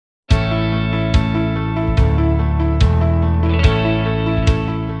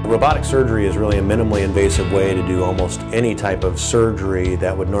Robotic surgery is really a minimally invasive way to do almost any type of surgery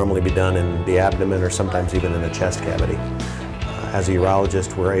that would normally be done in the abdomen or sometimes even in the chest cavity. As a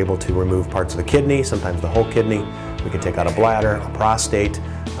urologist, we're able to remove parts of the kidney, sometimes the whole kidney. We can take out a bladder, a prostate.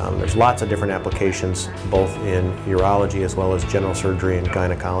 There's lots of different applications, both in urology as well as general surgery and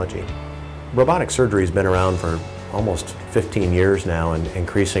gynecology. Robotic surgery has been around for almost 15 years now, and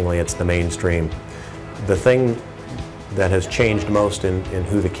increasingly it's the mainstream. The thing that has changed most in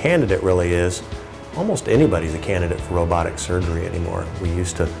who the candidate really is, almost anybody's a candidate for robotic surgery anymore. We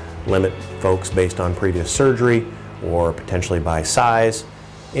used to limit folks based on previous surgery or potentially by size.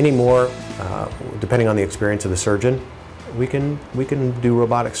 Anymore, depending on the experience of the surgeon, we can do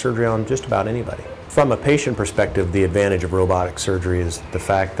robotic surgery on just about anybody. From a patient perspective, the advantage of robotic surgery is the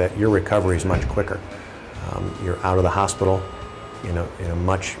fact that your recovery is much quicker. You're out of the hospital in a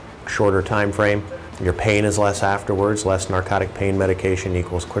much shorter time frame. Your pain is less afterwards. Less narcotic pain medication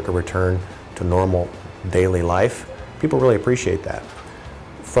equals quicker return to normal daily life. People really appreciate that.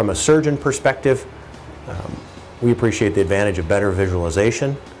 From a surgeon perspective, we appreciate the advantage of better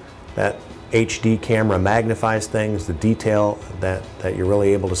visualization. That HD camera magnifies things. The detail that you're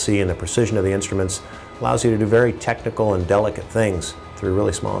really able to see and the precision of the instruments allows you to do very technical and delicate things through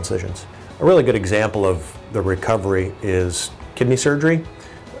really small incisions. A really good example of the recovery is kidney surgery.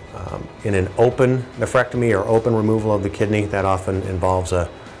 In an open nephrectomy or open removal of the kidney, that often involves a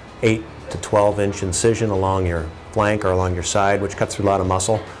 8 to 12-inch incision along your flank or along your side, which cuts through a lot of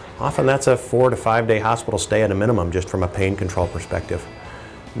muscle. Often that's a 4 to 5 day hospital stay at a minimum, just from a pain control perspective.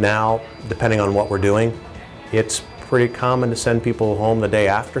 Now, depending on what we're doing, it's pretty common to send people home the day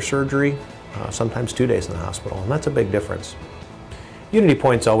after surgery, sometimes 2 days in the hospital, and that's a big difference.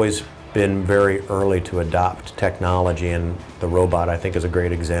 UnityPoint's always been very early to adopt technology, and the robot, I think, is a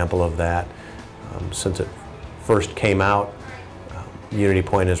great example of that. Since it first came out,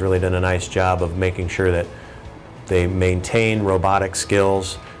 UnityPoint has really done a nice job of making sure that they maintain robotic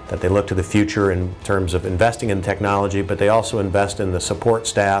skills, that they look to the future in terms of investing in technology, but they also invest in the support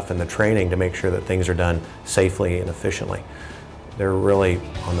staff and the training to make sure that things are done safely and efficiently. They're really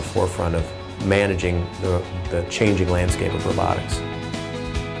on the forefront of managing the changing landscape of robotics.